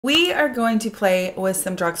We are going to play with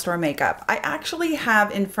some drugstore makeup. I actually have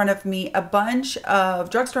in front of me a bunch of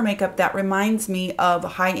drugstore makeup that reminds me of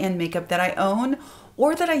high-end makeup that I own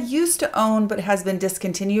or that I used to own but has been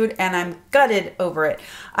discontinued, and I'm gutted over it.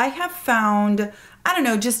 I have found, I don't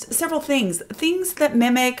know, just several things that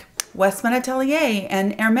mimic Westman Atelier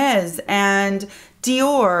and Hermes and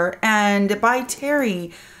Dior and by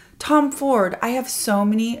Terry, Tom Ford. I have so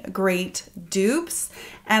many great dupes,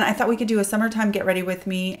 and I thought we could do a summertime get ready with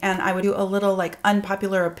me, and I would do a little like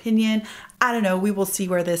unpopular opinion. I don't know, we will see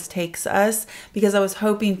where this takes us, because I was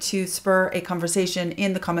hoping to spur a conversation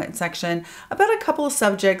in the comment section about a couple of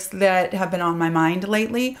subjects that have been on my mind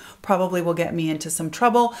lately. Probably will get me into some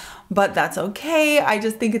trouble, but that's okay. I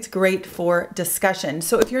just think it's great for discussion.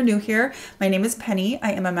 So if you're new here, my name is Penny.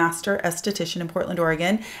 I am a master esthetician in Portland,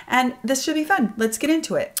 Oregon, and this should be fun. Let's get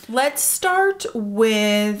into it. Let's start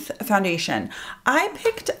with foundation. I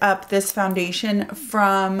picked up this foundation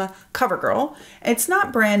from CoverGirl. It's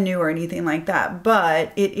not brand new or anything like that,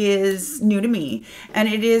 but it is new to me, and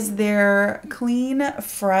it is their Clean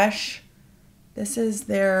Fresh. This is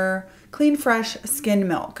their Clean Fresh Skin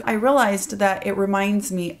Milk. I realized that it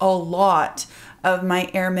reminds me a lot of my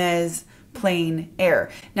Hermes Plain Air.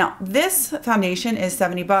 Now, this foundation is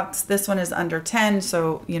 70 bucks. This one is under 10,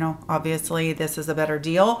 so, you know, obviously this is a better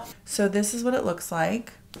deal. So this is what it looks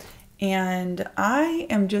like, and I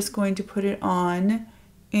am just going to put it on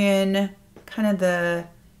in kind of the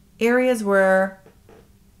areas where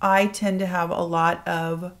I tend to have a lot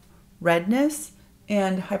of redness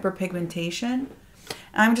and hyperpigmentation.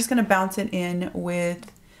 I'm just going to bounce it in with,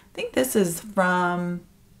 I think this is from,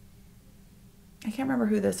 I can't remember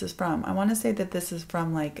who this is from. I want to say that this is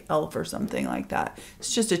from like Elf or something like that.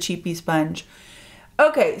 It's just a cheapy sponge.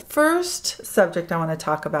 Okay, first subject I want to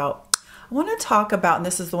talk about. And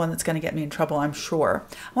this is the one that's going to get me in trouble, I'm sure.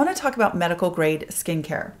 I want to talk about medical grade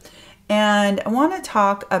skincare. And I want to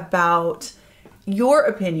talk about your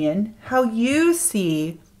opinion, how you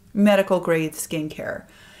see medical grade skincare.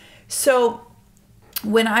 So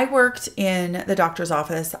when I worked in the doctor's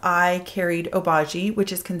office, I carried Obagi,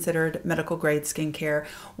 which is considered medical grade skincare.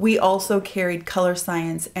 We also carried Color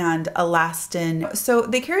Science and Elastin. So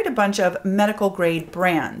they carried a bunch of medical grade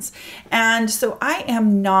brands. And so I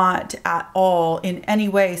am not at all in any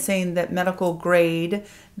way saying that medical grade,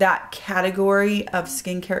 that category of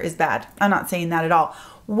skincare, is bad. I'm not saying that at all.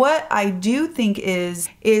 What I do think is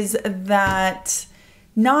that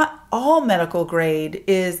not all medical grade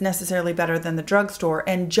is necessarily better than the drugstore,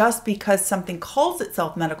 and just because something calls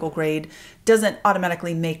itself medical grade doesn't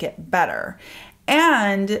automatically make it better.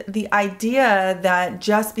 And the idea that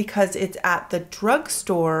just because it's at the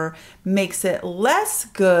drugstore makes it less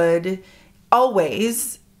good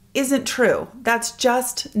always isn't true. That's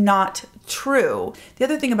just not true. The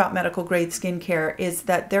other thing about medical grade skincare is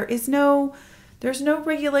that there's no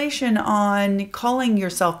regulation on calling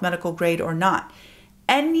yourself medical grade or not.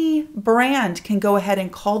 Any brand can go ahead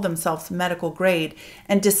and call themselves medical grade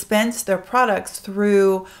and dispense their products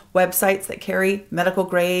through websites that carry medical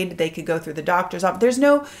grade. They could go through the doctor's office.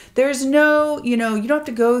 There's no, you know, you don't have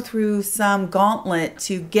to go through some gauntlet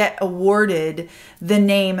to get awarded the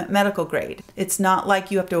name medical grade. It's not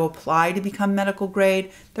like you have to apply to become medical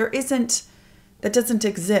grade. That doesn't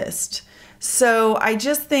exist. So I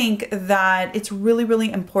just think that it's really,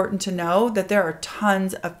 really important to know that there are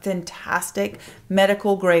tons of fantastic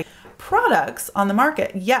medical grade products on the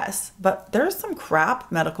market. Yes, but there's some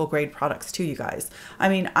crap medical grade products too, you guys. I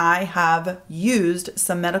mean, I have used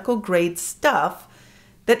some medical grade stuff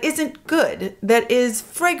that isn't good, that is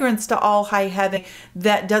fragrance to all high heaven,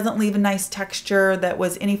 that doesn't leave a nice texture, that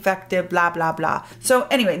was ineffective, blah, blah, blah. So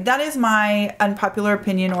anyway, that is my unpopular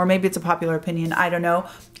opinion, or maybe it's a popular opinion, I don't know.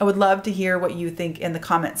 I would love to hear what you think in the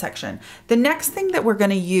comment section. The next thing that we're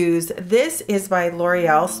gonna use, this is by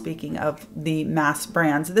L'Oreal, speaking of the mass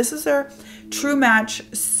brands. This is their True Match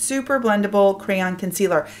Super Blendable Crayon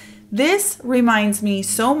Concealer. This reminds me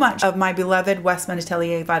so much of my beloved Westman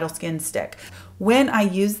Atelier Vital Skin Stick. When I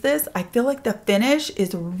use this, I feel like the finish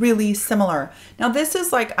is really similar. Now this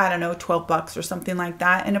is like, I don't know, 12 bucks or something like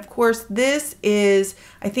that. And of course this is,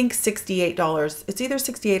 I think, $68. It's either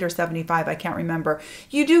 68 or 75, I can't remember.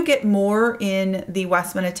 You do get more in the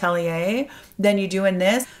Westman Atelier than you do in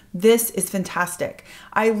this. This is fantastic.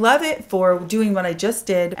 I love it for doing what I just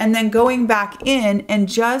did and then going back in and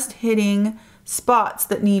just hitting spots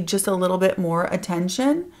that need just a little bit more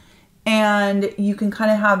attention. And you can kind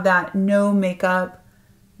of have that no makeup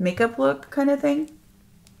look kind of thing.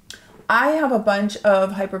 I have a bunch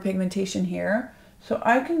of hyperpigmentation here, so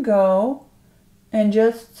I can go and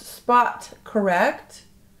just spot correct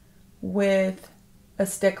with a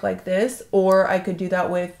stick like this, or I could do that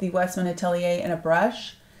with the Westman Atelier and a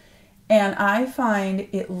brush. And I find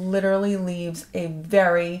it literally leaves a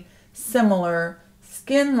very similar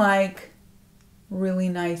skin-like, really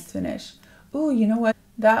nice finish. Ooh, you know what?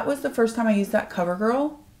 That was the first time I used that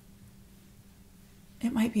CoverGirl.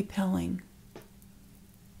 It might be pilling.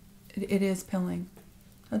 It is pilling.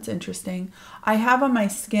 That's interesting. I have on my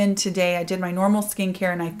skin today, I did my normal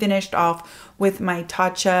skincare and I finished off with my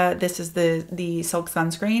Tatcha. This is the Silk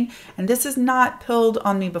Sunscreen. And this is not pilled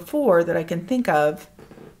on me before that I can think of.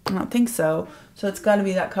 I don't think so. So it's got to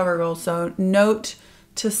be that CoverGirl. So note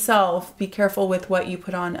to self, be careful with what you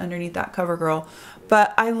put on underneath that CoverGirl.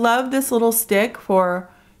 But I love this little stick for,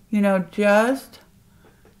 you know, just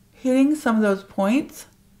hitting some of those points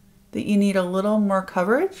that you need a little more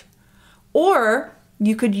coverage. Or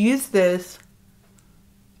you could use this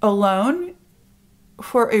alone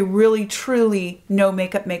for a really truly no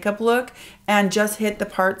makeup look and just hit the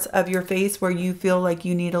parts of your face where you feel like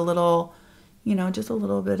you need a little, you know, just a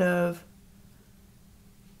little bit of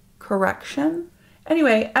correction.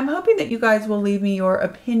 Anyway, I'm hoping that you guys will leave me your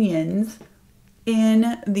opinions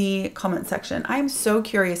in the comment section. I'm so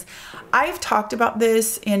curious. I've talked about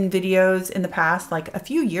this in videos in the past, like a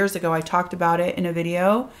few years ago, I talked about it in a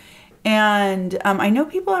video. And I know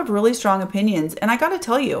people have really strong opinions. And I got to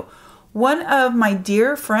tell you, one of my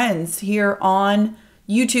dear friends here on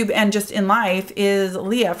YouTube and just in life is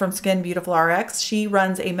Leah from Skin Beautiful RX. She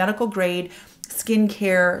runs a medical grade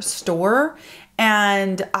skincare store.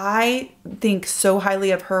 And I think so highly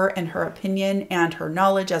of her and her opinion and her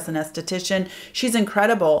knowledge as an esthetician. She's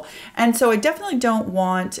incredible. And so I definitely don't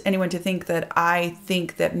want anyone to think that I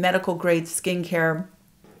think that medical grade skincare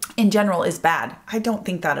in general is bad. I don't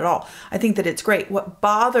think that at all. I think that it's great. What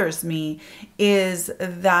bothers me is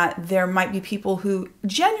that there might be people who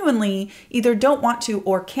genuinely either don't want to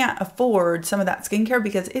or can't afford some of that skincare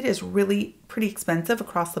because it is really pretty expensive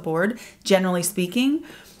across the board, generally speaking,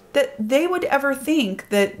 that they would ever think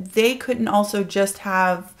that they couldn't also just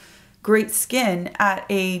have great skin at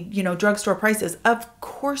a, you know, drugstore prices. Of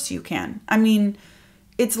course you can. I mean,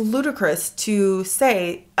 it's ludicrous to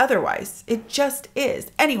say otherwise. It just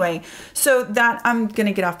is. Anyway, so that I'm going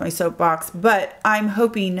to get off my soapbox, but I'm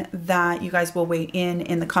hoping that you guys will weigh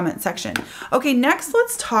in the comment section. Okay, next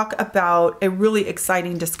let's talk about a really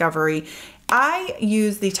exciting discovery. I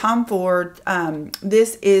use the Tom Ford.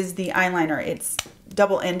 This is the eyeliner. It's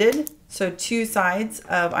double-ended, so two sides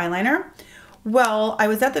of eyeliner. Well, I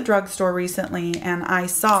was at the drugstore recently and I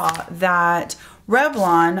saw that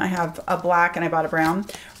Revlon, I have a black and I bought a brown.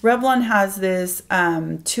 Revlon has this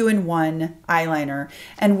 2-in-1 eyeliner,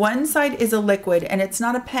 and one side is a liquid and it's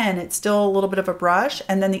not a pen, it's still a little bit of a brush,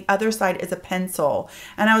 and then the other side is a pencil.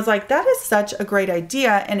 And I was like, that is such a great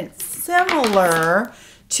idea, and it's similar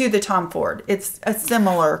to the Tom Ford. It's a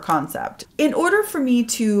similar concept. In order for me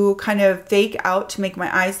to kind of fake out to make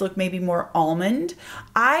my eyes look maybe more almond,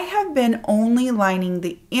 I have been only lining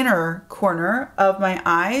the inner corner of my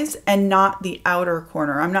eyes and not the outer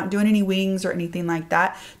corner. I'm not doing any wings or anything like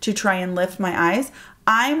that to try and lift my eyes.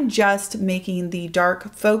 I'm just making the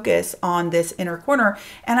dark focus on this inner corner,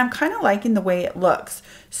 and I'm kind of liking the way it looks.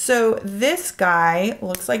 So this guy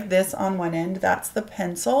looks like this on one end. That's the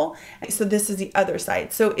pencil. So this is the other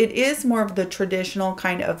side. So it is more of the traditional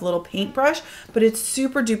kind of little paintbrush, but it's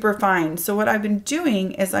super duper fine. So what I've been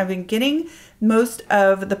doing is I've been getting most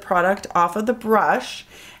of the product off of the brush,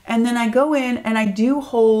 and then I go in and I do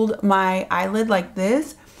hold my eyelid like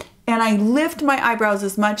this, and I lift my eyebrows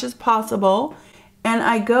as much as possible. And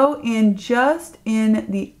I go in just in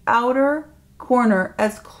the outer corner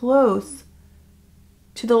as close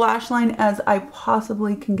to the lash line as I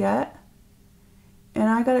possibly can get. And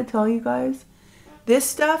I gotta tell you guys, this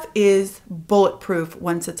stuff is bulletproof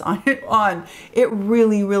once it's on. It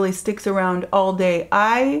really, really sticks around all day.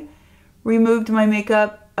 I removed my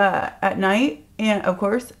makeup at night, and of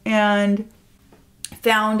course, and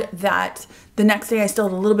found that the next day I still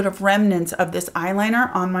had a little bit of remnants of this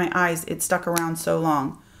eyeliner on my eyes. It stuck around so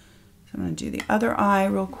long. So I'm gonna do the other eye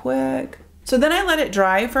real quick. So then I let it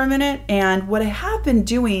dry for a minute, and what I have been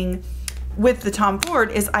doing with the Tom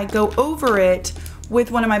Ford is I go over it with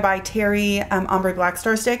one of my By Terry Ombre Black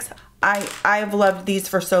Star sticks. I've loved these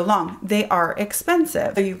for so long. They are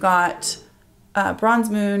expensive. So you've got Bronze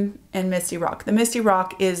Moon and Misty Rock. The Misty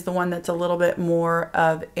Rock is the one that's a little bit more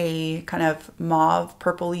of a kind of mauve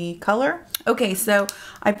purpley color. Okay, so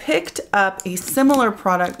I picked up a similar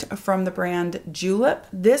product from the brand Julep.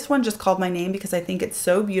 This one just called my name because I think it's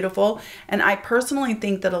so beautiful, and I personally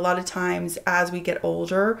think that a lot of times as we get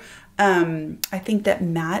older, I think that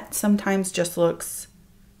matte sometimes just looks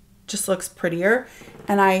just looks prettier.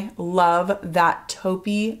 And I love that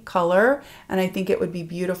taupey color. And I think it would be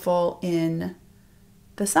beautiful in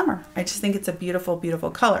the summer. I just think it's a beautiful,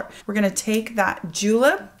 beautiful color. We're gonna take that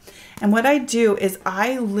julep, and what I do is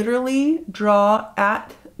I literally draw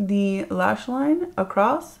at the lash line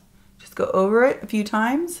across, just go over it a few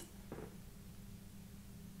times.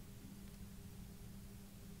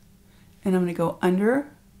 And I'm gonna go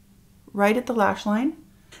under, right at the lash line.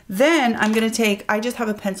 Then I'm gonna take, I just have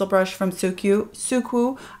a pencil brush from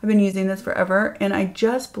Suku. I've been using this forever, and I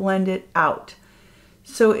just blend it out.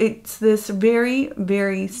 So it's this very,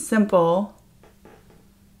 very simple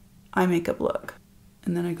eye makeup look.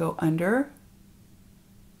 And then I go under.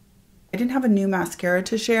 I didn't have a new mascara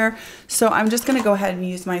to share, so I'm just gonna go ahead and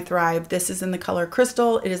use my Thrive. This is in the color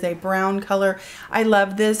Crystal. It is a brown color. I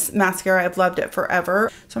love this mascara. I've loved it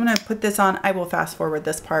forever. So I'm gonna put this on. I will fast forward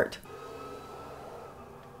this part.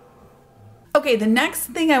 Okay, the next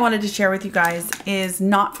thing I wanted to share with you guys is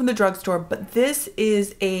not from the drugstore, but this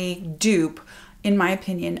is a dupe, in my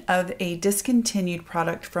opinion, of a discontinued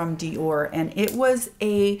product from Dior. And it was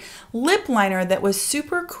a lip liner that was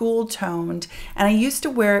super cool toned. And I used to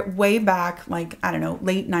wear it way back, like, I don't know,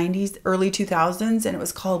 late 90s, early 2000s. And it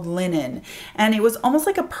was called Linen. And it was almost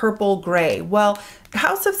like a purple gray. Well,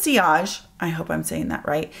 House of Sillage, I hope I'm saying that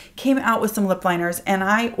right, came out with some lip liners, and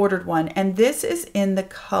I ordered one. And this is in the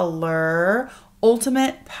color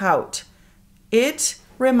Ultimate Pout. It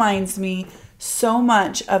reminds me so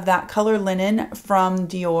much of that color Linen from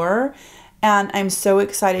Dior, and I'm so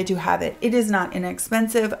excited to have it. It is not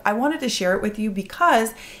inexpensive. I wanted to share it with you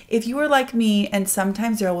because if you are like me, and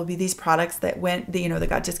sometimes there will be these products that went, you know, that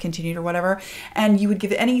got discontinued or whatever, and you would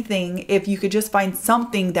give anything if you could just find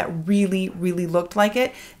something that really, really looked like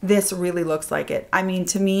it. This really looks like it. I mean,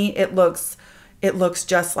 to me, it looks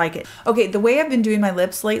just like it. Okay, the way I've been doing my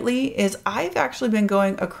lips lately is I've actually been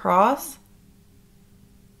going across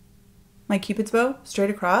my Cupid's bow, straight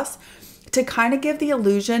across, to kind of give the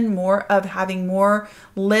illusion more of having more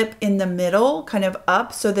lip in the middle, kind of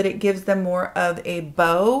up, so that it gives them more of a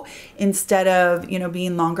bow instead of, you know,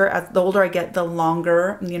 being longer. As the older I get, the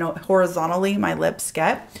longer, you know, horizontally my lips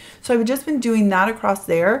get. So I've just been doing that across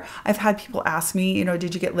there. I've had people ask me, you know,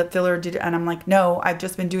 did you get lip filler? And I'm like, no, I've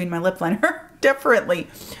just been doing my lip liner differently.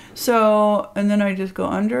 So, and then I just go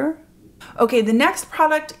under. Okay, the next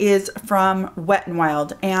product is from Wet n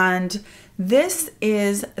Wild, and this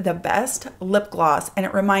is the best lip gloss, and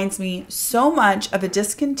it reminds me so much of a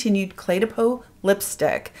discontinued Clé de Peau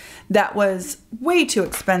lipstick that was way too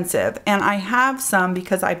expensive. And I have some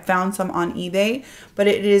because I found some on eBay, but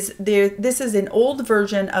it is there. This is an old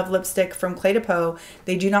version of lipstick from Clé de Peau.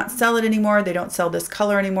 They do not sell it anymore. They don't sell this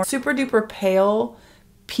color anymore. Super duper pale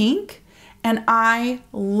pink. And I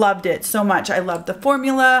loved it so much. I loved the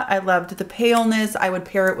formula. I loved the paleness. I would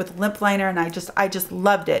pair it with lip liner, and I just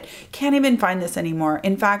loved it. Can't even find this anymore.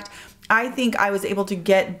 In fact, I think I was able to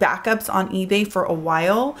get backups on eBay for a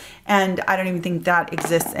while, and I don't even think that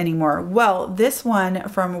exists anymore. Well, this one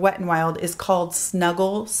from Wet n Wild is called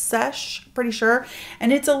Snuggle Sesh, pretty sure.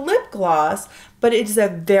 And it's a lip gloss, but it's a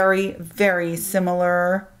very, very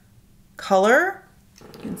similar color.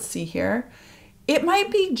 You can see here. It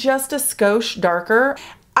might be just a skosh darker.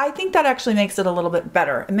 I think that actually makes it a little bit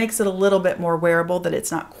better. It makes it a little bit more wearable, that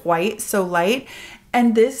it's not quite so light.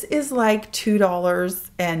 And this is like $2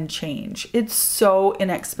 and change. It's so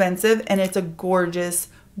inexpensive, and it's a gorgeous,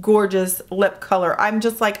 gorgeous lip color. I'm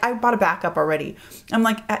just like, I bought a backup already. I'm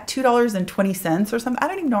like at $2.20 or something. I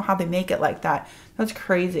don't even know how they make it like that. That's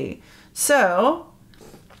crazy. So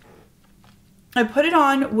I put it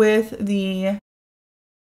on with the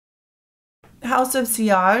House of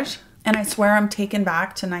Sillage, and I swear I'm taken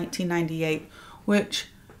back to 1998, which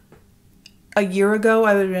a year ago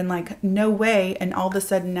I would have been like, no way, and all of a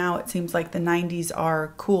sudden now it seems like the 90s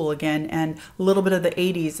are cool again, and a little bit of the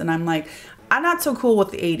 80s, and I'm like, I'm not so cool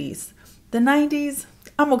with the 80s. The 90s,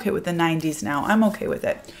 I'm okay with the 90s now. I'm okay with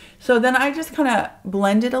it. So then I just kind of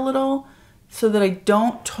blend it a little so that I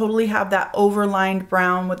don't totally have that overlined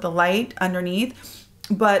brown with the light underneath.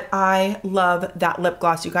 But I love that lip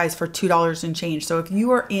gloss, you guys, for $2 and change. So if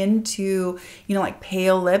you are into, you know, like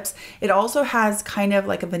pale lips, it also has kind of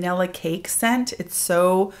like a vanilla cake scent.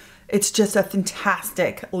 It's just a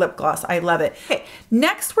fantastic lip gloss. I love it. Okay,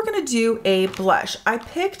 next we're gonna do a blush. I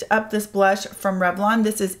picked up this blush from Revlon.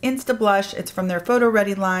 This is Insta Blush. It's from their Photo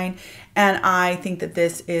Ready line, and I think that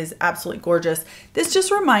this is absolutely gorgeous. This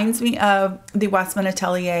just reminds me of the Westman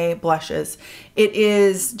Atelier blushes. It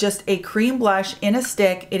is just a cream blush in a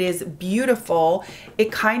stick. It is beautiful.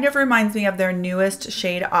 It kind of reminds me of their newest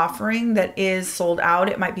shade offering that is sold out.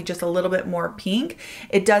 It might be just a little bit more pink.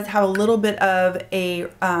 It does have a little bit of a,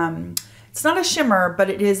 it's not a shimmer, but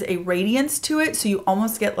it is a radiance to it. So you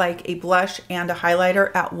almost get like a blush and a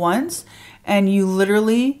highlighter at once. And you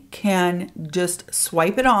literally can just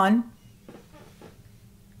swipe it on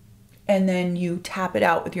and then you tap it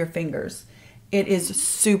out with your fingers. It is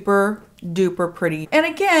super duper pretty. And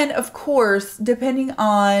again, of course, depending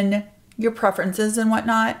on your preferences and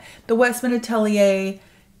whatnot, the Westman Atelier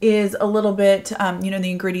is a little bit, you know, the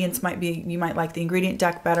ingredients might be, you might like the ingredient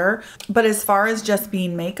deck better. But as far as just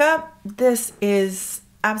being makeup, this is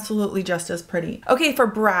absolutely just as pretty. Okay, for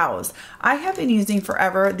brows, I have been using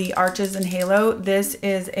forever the Arches and Halo. This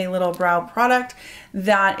is a little brow product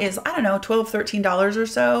that is, I don't know, $12, $13 or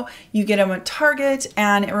so. You get them at Target,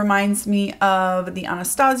 and it reminds me of the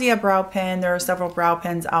Anastasia brow pen. There are several brow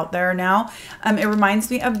pens out there now. It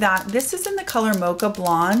reminds me of that. This is in the color Mocha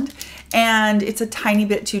Blonde, and it's a tiny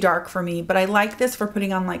bit too dark for me, but I like this for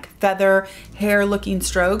putting on like feather hair looking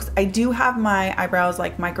strokes. I do have my eyebrows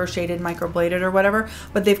like micro shaded, micro bladed or whatever,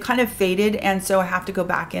 but they've kind of faded, and so I have to go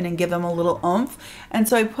back in and give them a little oomph. And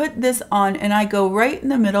so I put this on and I go right in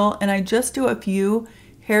the middle and I just do a few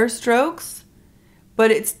hair strokes,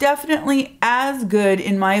 but it's definitely as good,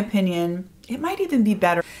 in my opinion. It might even be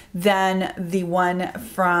better than the one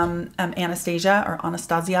from Anastasia or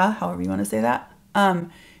Anastasia, however you want to say that.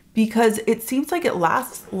 Because it seems like it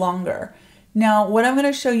lasts longer. Now, what I'm going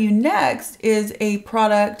to show you next is a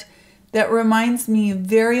product that reminds me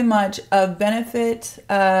very much of Benefit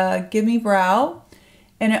Gimme Brow,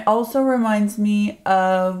 and it also reminds me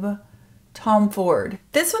of Tom Ford.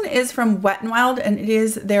 This one is from Wet n Wild, and it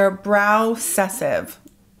is their Brow Sessive.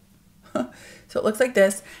 So it looks like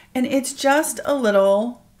this, and it's just a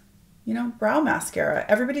little, you know, brow mascara.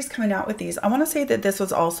 Everybody's coming out with these. I want to say that this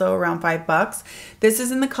was also around $5. This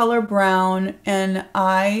is in the color brown, and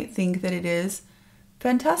I think that it is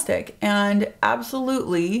fantastic and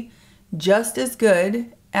absolutely just as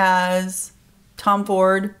good as Tom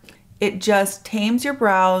Ford. It just tames your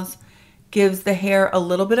brows, gives the hair a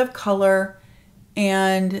little bit of color,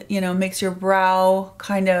 and, you know, makes your brow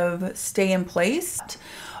kind of stay in place.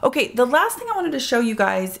 Okay, the last thing I wanted to show you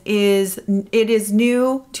guys is, it is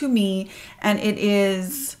new to me and it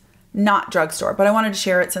is not drugstore, but I wanted to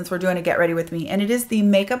share it since we're doing a get ready with me. And it is the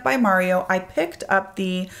Makeup by Mario. I picked up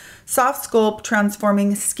the Soft Sculpt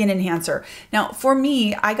Transforming Skin Enhancer. Now for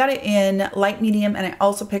me, I got it in light medium, and I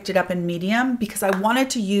also picked it up in medium because I wanted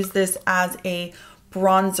to use this as a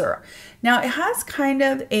bronzer. Now it has kind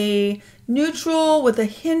of a neutral with a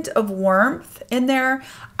hint of warmth in there.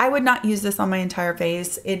 I would not use this on my entire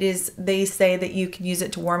face. It is, they say that you can use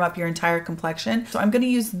it to warm up your entire complexion. So I'm going to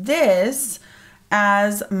use this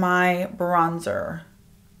as my bronzer.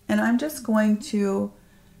 And I'm just going to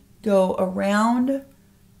go around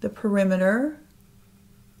the perimeter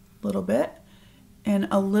a little bit and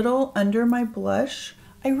a little under my blush.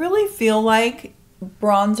 I really feel like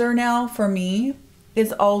bronzer now for me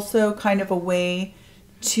is also kind of a way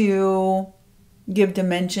to give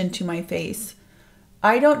dimension to my face.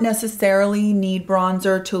 I don't necessarily need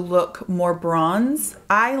bronzer to look more bronze.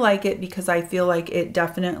 I like it because I feel like it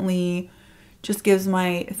definitely just gives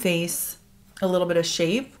my face a little bit of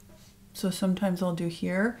shape. So sometimes I'll do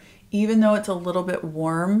here, even though it's a little bit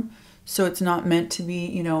warm, so it's not meant to be,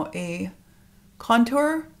 you know, a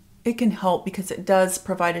contour, it can help because it does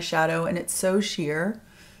provide a shadow, and it's so sheer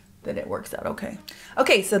that it works out okay.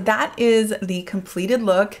 Okay, so that is the completed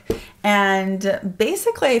look. And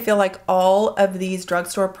basically I feel like all of these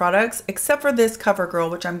drugstore products, except for this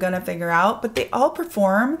CoverGirl, which I'm gonna figure out, but they all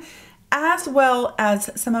perform as well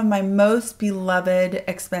as some of my most beloved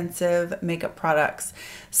expensive makeup products.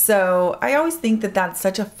 So I always think that that's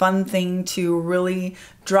such a fun thing to really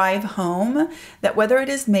drive home, that whether it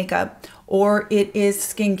is makeup or it is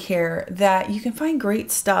skincare, that you can find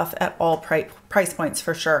great stuff at all price points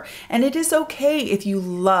for sure. And it is okay if you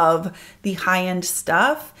love the high-end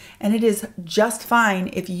stuff, and it is just fine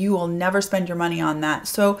if you will never spend your money on that.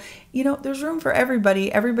 So, you know, there's room for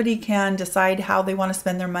everybody. Everybody can decide how they want to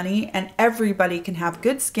spend their money, and everybody can have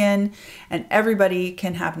good skin, and everybody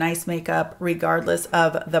can have nice makeup regardless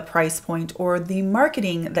of the price point or the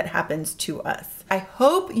marketing that happens to us. I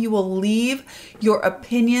hope you will leave your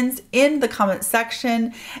opinions in the comment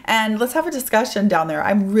section and let's have a discussion down there.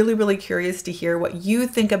 I'm really, really curious to hear what you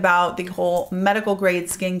think about the whole medical grade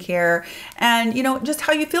skincare and, you know, just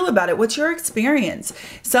how you feel about it. What's your experience?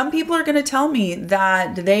 Some people are going to tell me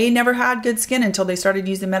that they never had good skin until they started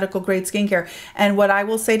using medical grade skincare. And what I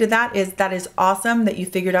will say to that is awesome that you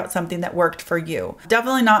figured out something that worked for you.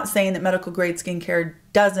 Definitely not saying that medical grade skincare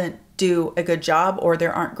doesn't do a good job or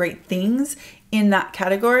there aren't great things in that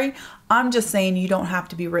category. I'm just saying you don't have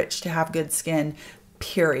to be rich to have good skin,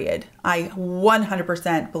 period. I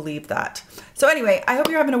 100% believe that. So anyway, I hope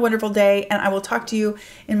you're having a wonderful day and I will talk to you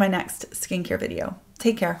in my next skincare video.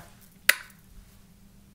 Take care.